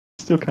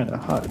Still kind of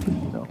hot, but, you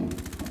know.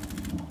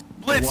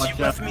 Blitz, Watch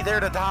you left out. me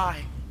there to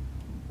die.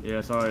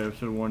 Yeah, sorry, I should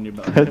have warned you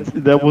about that.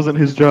 That wasn't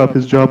his job.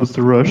 His job was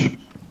to rush.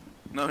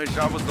 No, his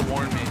job was to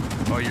warn me.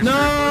 Oh, you're No!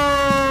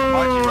 screwed, Blitz.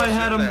 Why'd you rush I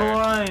had in him there?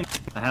 blind.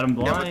 I had him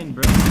blind,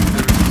 bro. There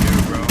was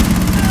two, bro.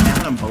 I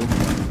had him both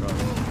blind, bro.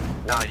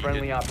 Nah, you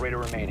Friendly didn't. operator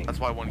remaining. That's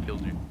why one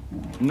killed you.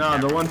 No,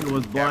 the one who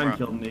was blind Camera.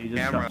 killed me. He just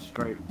Camera. got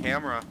scraped.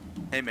 Camera.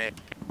 Hey, mate.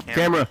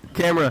 Camera,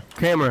 camera,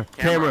 camera,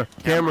 camera,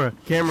 camera,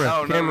 camera,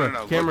 No, camera,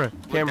 no. camera,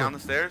 Look down camera. the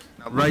stairs.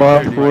 Now look Right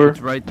Bottom there, floor, dude. It's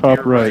right top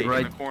there, right.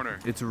 right. in the corner.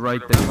 It's right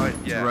To the there. right,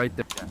 It's yeah. right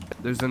there.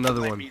 There's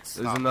another Let one. me There's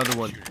stop another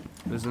one. shooting.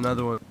 There's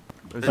another one.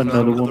 There's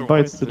Another one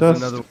bites the There's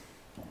dust. another.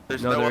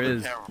 There's No, no there other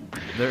is. camera.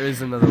 There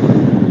is another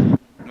one.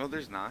 No,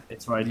 there's not.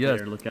 It's right Yes.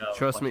 there. Look out.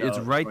 Trust me, Watch it's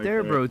out. right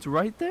there, bro. It's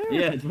right there.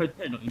 Yeah, it's right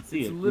there. Don't you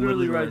see It's it?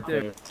 literally right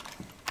there.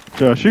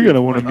 Josh, you're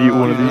gonna want to meet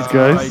one of these It's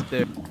guys. Right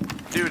there.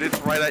 Dude, it's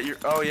right at your.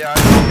 Oh, yeah. I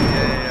see it.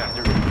 Yeah.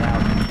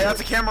 Yeah, that's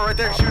a camera right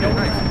there. Shoot it.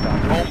 Nice.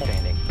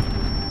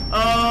 Oh,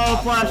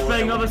 Oh,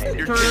 flashbang of a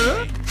you're turret.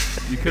 kidding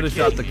me. You could have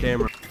shot the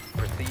camera.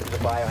 Proceed to the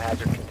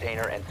biohazard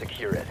container and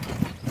secure it.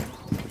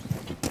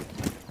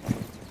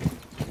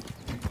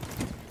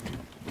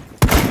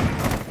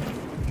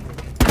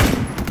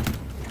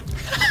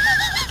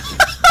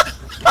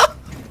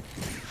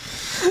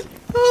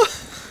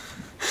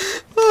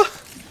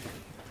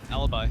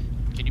 Alibi.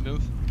 Can you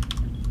move?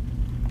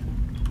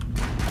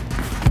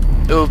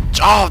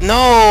 Oh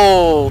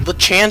no! The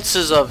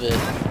chances of it.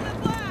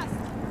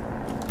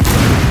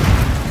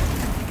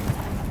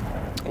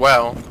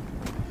 Wow.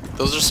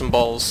 Those are some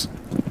balls.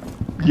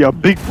 Yeah,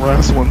 big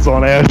brass ones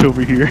on Ash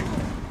over here.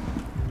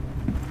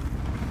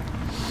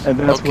 And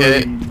that's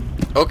Okay. where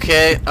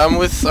Okay, I'm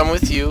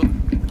with you.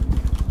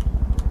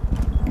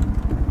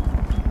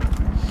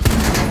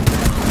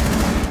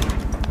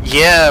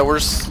 Yeah,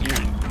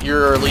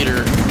 you're our leader.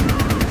 You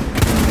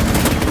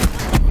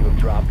have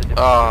dropped the diffuser.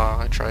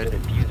 Ah, I tried. The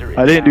diffuser is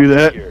I didn't now do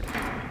that. secured.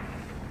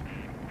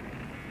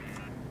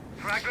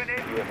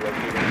 You have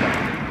located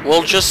bomb.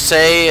 We'll just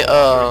say,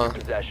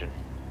 Possession.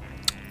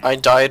 I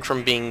died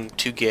from being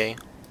too gay.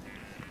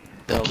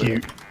 Nailed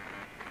it. cute.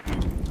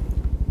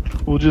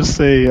 We'll just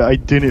say I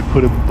didn't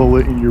put a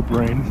bullet in your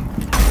brain.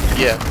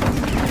 Yeah.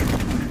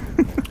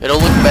 It'll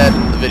look bad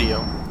in the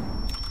video.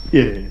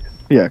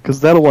 Yeah, because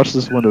that'll watch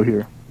this window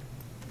here.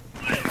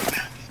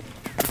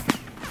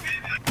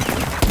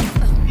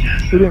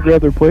 They didn't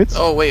grab their plates?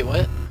 Oh wait,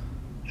 what?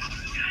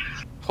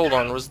 Hold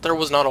on, there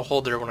was not a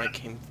hole there when I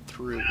came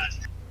through.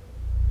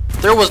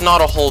 There was not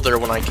a hole there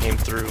when I came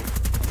through.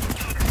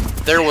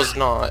 There was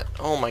not.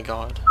 Oh my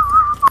god.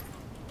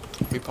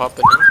 We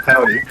popping in?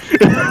 Howdy.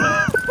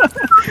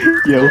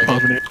 Yeah, we're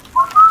popping it.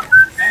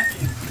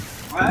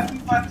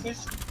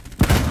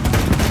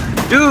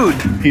 Dude!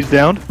 He's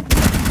down.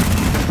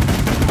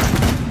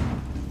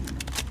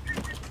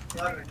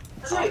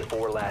 Op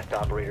 4 last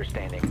operator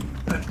standing.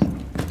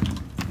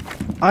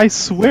 I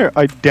swear,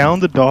 I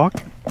downed the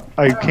dock.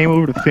 I came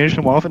over to finish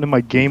him off, and then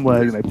my game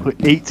lagged, and I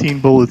put 18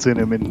 bullets in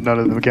him, and none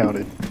of them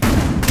counted.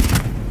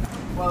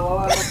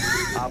 Op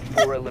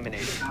 4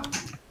 eliminated.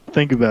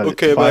 Think about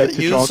Okay, it. but 5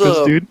 to use,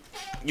 chocolates, dude.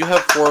 You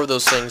have 4 of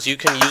those things. You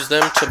can use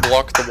them to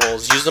block the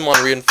walls. Use them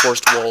on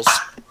reinforced walls.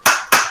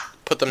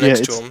 Put them Yeah, next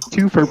to it's them.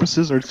 two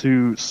purposes are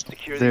to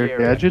Secure the their area.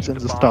 gadgets Keep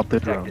and the to bomb stop their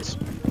protected.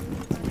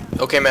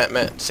 drones. Okay,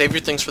 Matt, save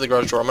your things for the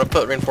garage door. I'm gonna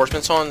put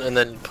reinforcements on, and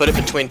then put it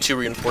between 2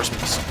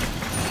 reinforcements.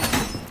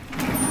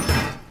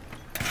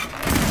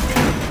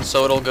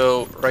 So it'll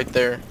go right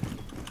there.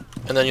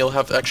 And then you'll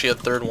have actually a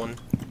third one.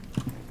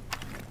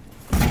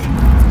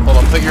 Hold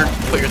on, put your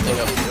thing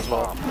up as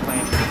well. Bomb. Plan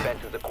your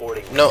defenses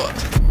accordingly. No,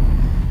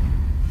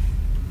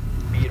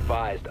 Be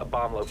advised, a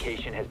bomb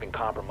location has been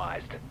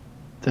compromised.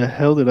 The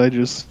hell did I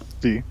just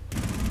see?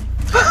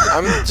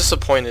 I'm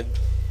disappointed.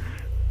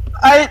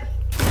 I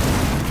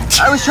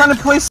was trying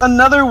to place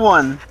another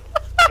one.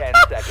 10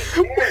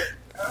 seconds.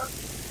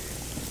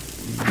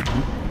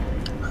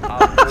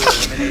 Op 4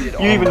 eliminated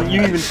all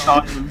You even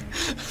saw him.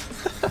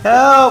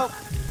 Help!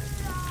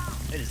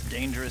 It is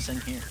dangerous in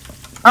here.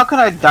 How could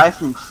I die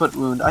from foot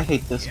wound? I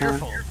hate this, man.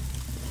 Careful.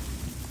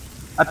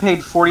 I paid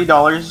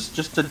 $40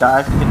 just to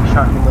die from getting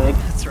shot in the leg.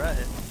 That's right.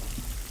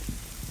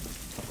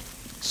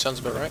 Sounds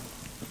about right.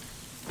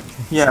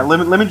 Yeah,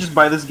 let me just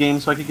buy this game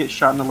so I could get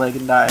shot in the leg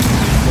and die.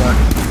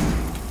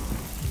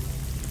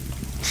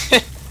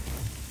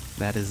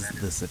 That is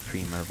the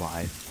Supremer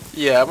life.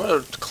 Yeah, I'm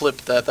gonna clip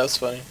that. That's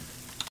funny.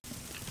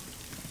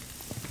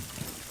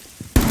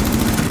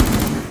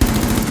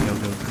 Go,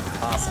 go.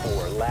 Op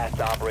 4 last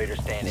operator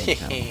standing.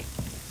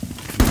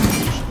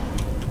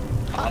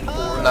 Op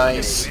 4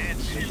 Nice. eliminated.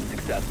 Mission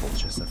successful.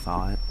 It's just a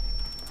thought.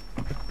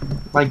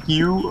 Like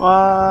you,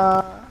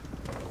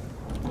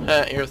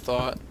 Your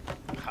thought.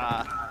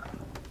 Ha.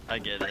 I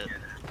get it.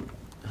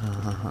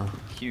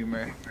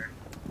 Humor.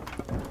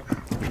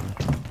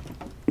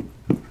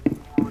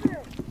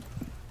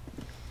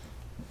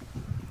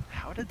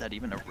 How did that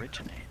even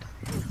originate?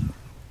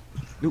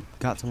 Nope,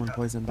 got someone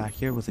poisoned back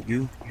here with a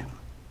goo.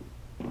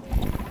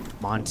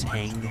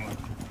 Montang.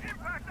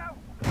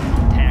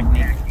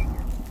 Hackney.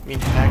 I mean,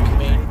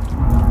 Hackman.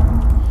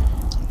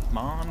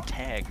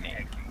 tag me.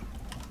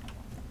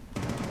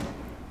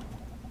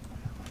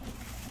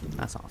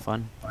 That's not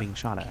fun. Being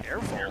shot at.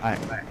 Careful.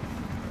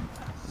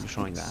 I'm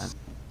showing that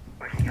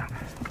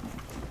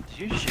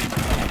Did you shoot?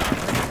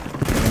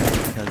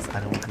 because I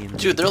don't want to be in the.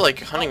 Dude, they're like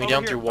hunting me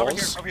down Over through here,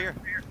 walls. Over here.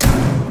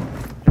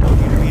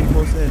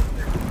 Close it.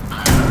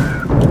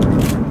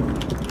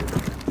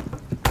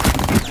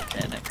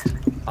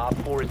 Op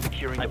 4 is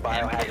securing the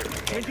biohazard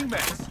container. Changing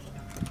backs.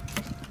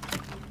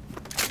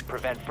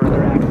 Prevent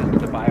further access to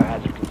the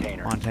biohazard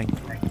container. On tank.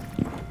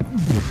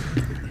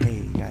 Hey,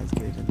 you guys,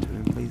 get it into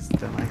him, please.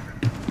 Don't like.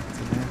 It's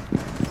in there.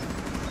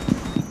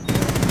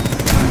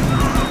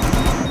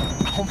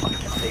 Oh my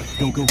god.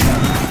 Go, go, go.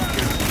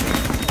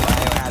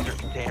 Biohazard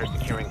container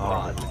securing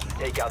pods.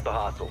 Take out the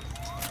hostiles.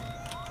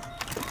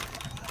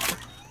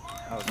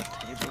 How the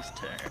tables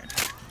turn.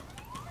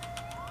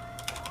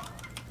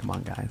 Come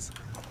on, guys.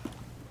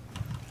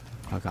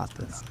 I got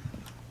this.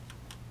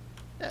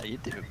 Yeah, you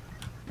do.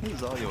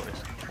 He's all yours.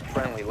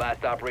 Friendly,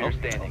 last operator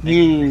standing.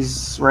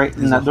 He's right in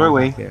There's a that hole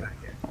doorway. back there.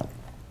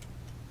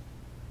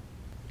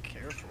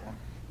 Careful.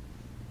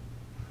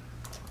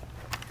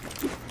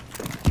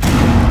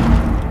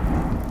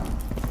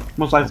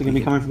 Most likely gonna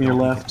be coming from your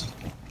left.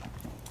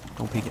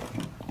 Don't peek it.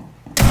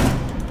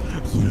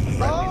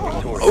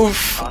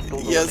 Oof.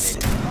 Hostiles Yes.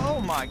 eliminated.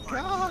 Oh my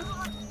god.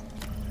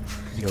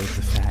 Yo,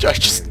 the fat. Josh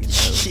just.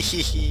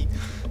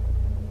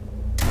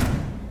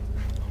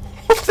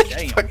 They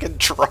Damn. fucking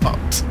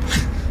dropped.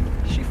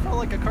 She felt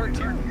like a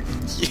cartoon.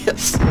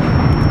 Yes. The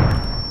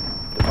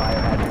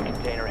biohazard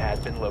container has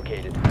been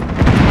located.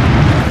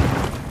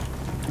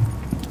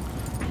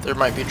 There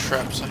might be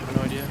traps. I have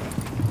no idea.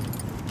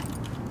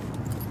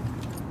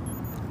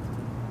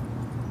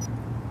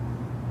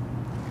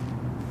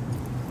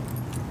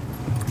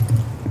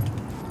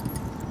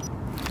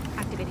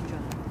 Activating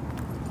drone.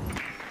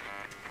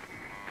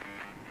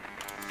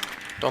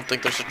 Don't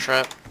think there's a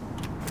trap.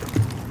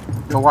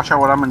 Yo, watch out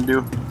what I'm gonna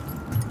do.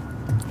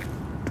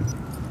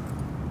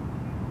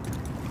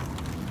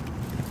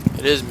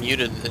 It is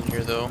muted in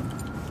here though.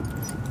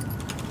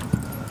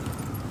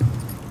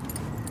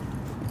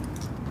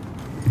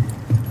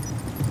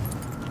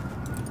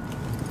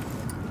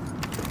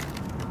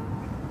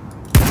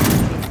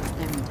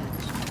 Diamond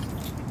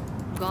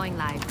touch. Going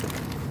live.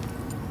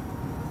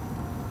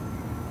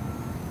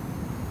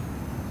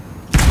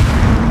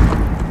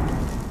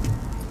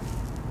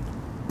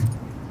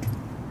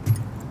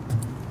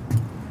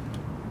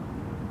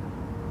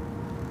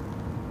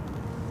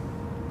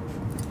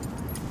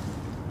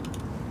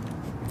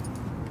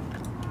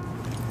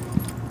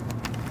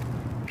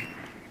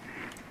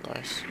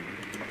 Nice.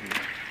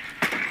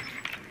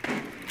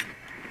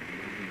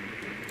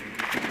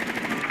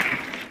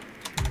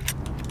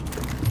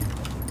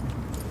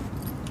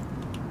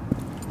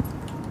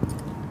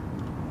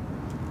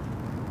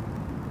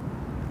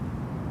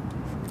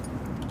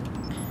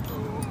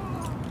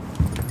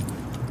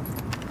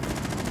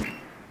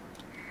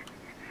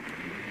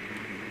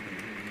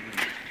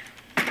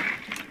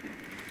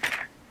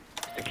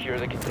 Secure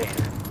the container.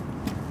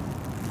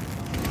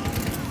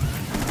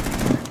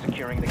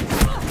 Securing the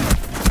container.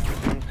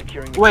 Resume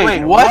securing the Wait,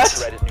 container. what?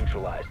 Threat is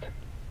neutralized.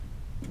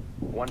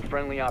 One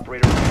friendly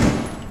operator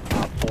remaining.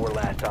 Op 4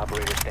 last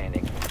operator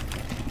standing.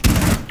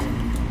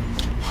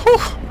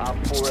 Op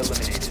 4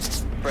 eliminated.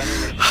 Friendly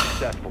mission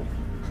successful.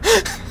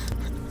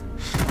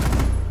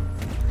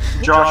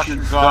 Josh, you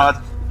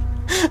god.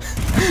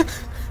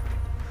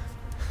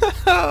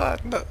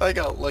 I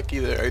got lucky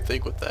there, I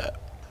think, with that.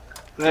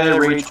 That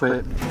rage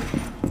quit.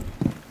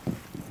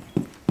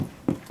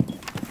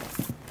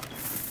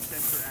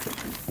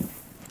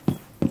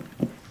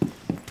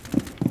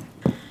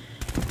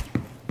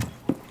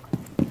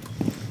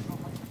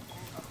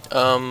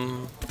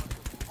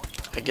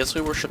 I guess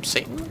we worship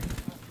Satan?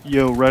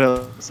 Yo, right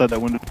outside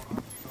that window.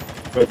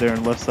 Right there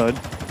on the left side.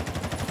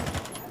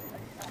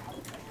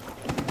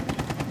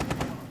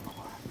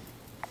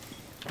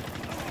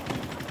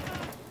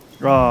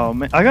 Oh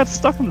man, I got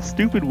stuck in the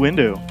stupid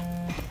window.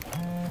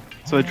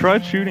 So I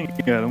tried shooting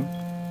at them,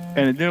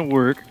 and it didn't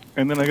work.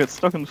 And then I got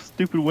stuck in the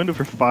stupid window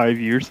for 5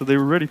 years, so they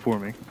were ready for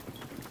me.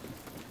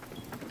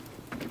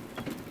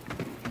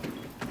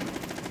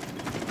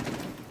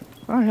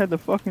 I had the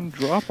fucking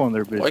drop on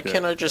their bitch. Why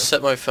can't I just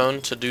set my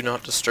phone to do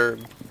not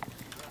disturb?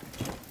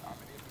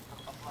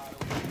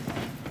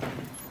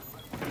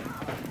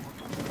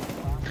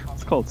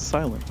 It's called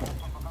silent.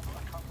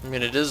 I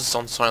mean, it is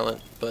on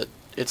silent, but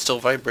it still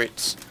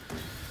vibrates.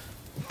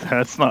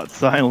 That's not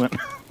silent.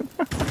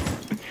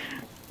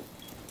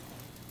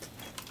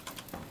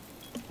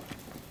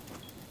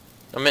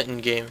 I meant in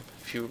game,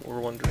 if you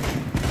were wondering.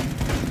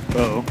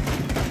 Oh.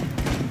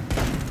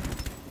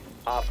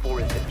 Op 4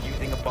 is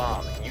defusing a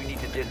bomb. You need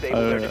to disable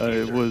their I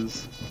diffuser.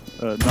 was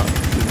not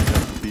considering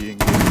that to be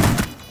engaged.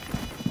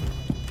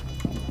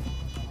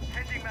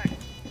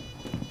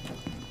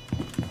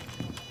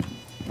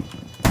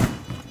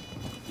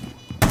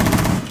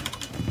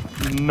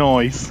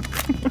 Nice.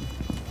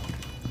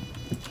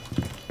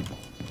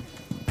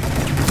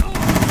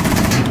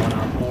 One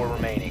Op 4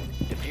 remaining.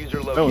 Diffuser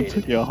diffuser That one located.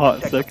 took you a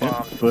hot Protect the second,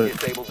 bombs, but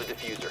disable the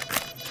diffuser.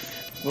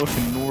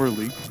 fucking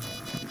gnarly.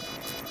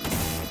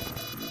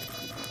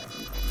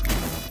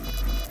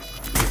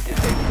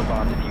 Disable the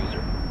bomb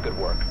diffuser. Good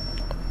work.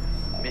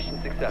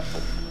 Mission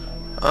successful.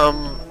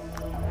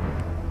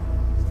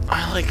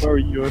 I like.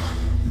 Sorry, you.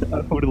 I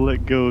would have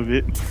let go of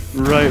it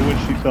right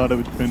when she thought I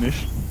would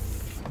finish.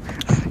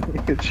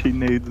 She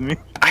nades me.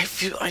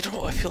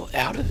 I feel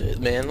out of it,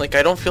 man. Like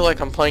I don't feel like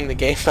I'm playing the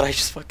game, but I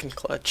just fucking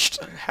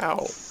clutched.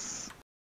 How?